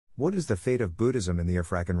What is the fate of Buddhism in the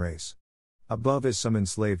African race? Above is some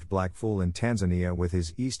enslaved black fool in Tanzania with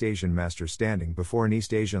his East Asian master standing before an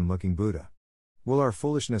East Asian looking Buddha. Will our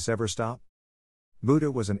foolishness ever stop?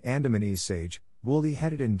 Buddha was an Andamanese sage,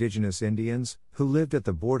 woolly-headed indigenous Indians, who lived at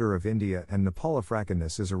the border of India and Nepal.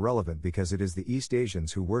 Africanness is irrelevant because it is the East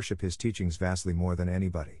Asians who worship his teachings vastly more than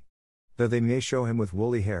anybody. Though they may show him with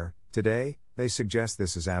woolly hair, today, they suggest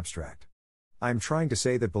this is abstract. I am trying to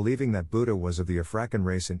say that believing that Buddha was of the African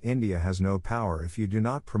race in India has no power if you do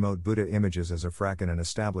not promote Buddha images as African and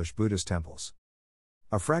establish Buddhist temples.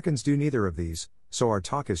 Africans do neither of these, so our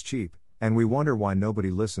talk is cheap, and we wonder why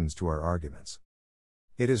nobody listens to our arguments.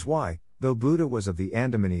 It is why, though Buddha was of the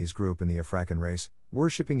Andamanese group in the African race,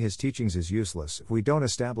 worshipping his teachings is useless if we don't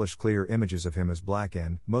establish clear images of him as black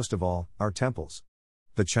and, most of all, our temples.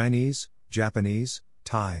 The Chinese, Japanese,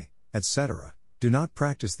 Thai, etc., do not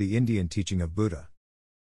practice the Indian teaching of Buddha.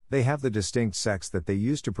 They have the distinct sects that they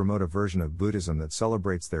use to promote a version of Buddhism that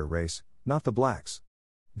celebrates their race, not the blacks.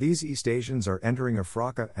 These East Asians are entering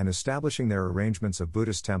Africa and establishing their arrangements of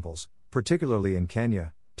Buddhist temples, particularly in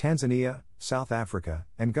Kenya, Tanzania, South Africa,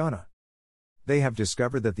 and Ghana. They have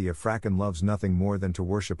discovered that the African loves nothing more than to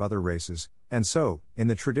worship other races, and so, in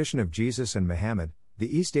the tradition of Jesus and Muhammad,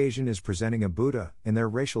 the East Asian is presenting a Buddha, in their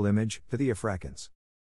racial image, to the Africans.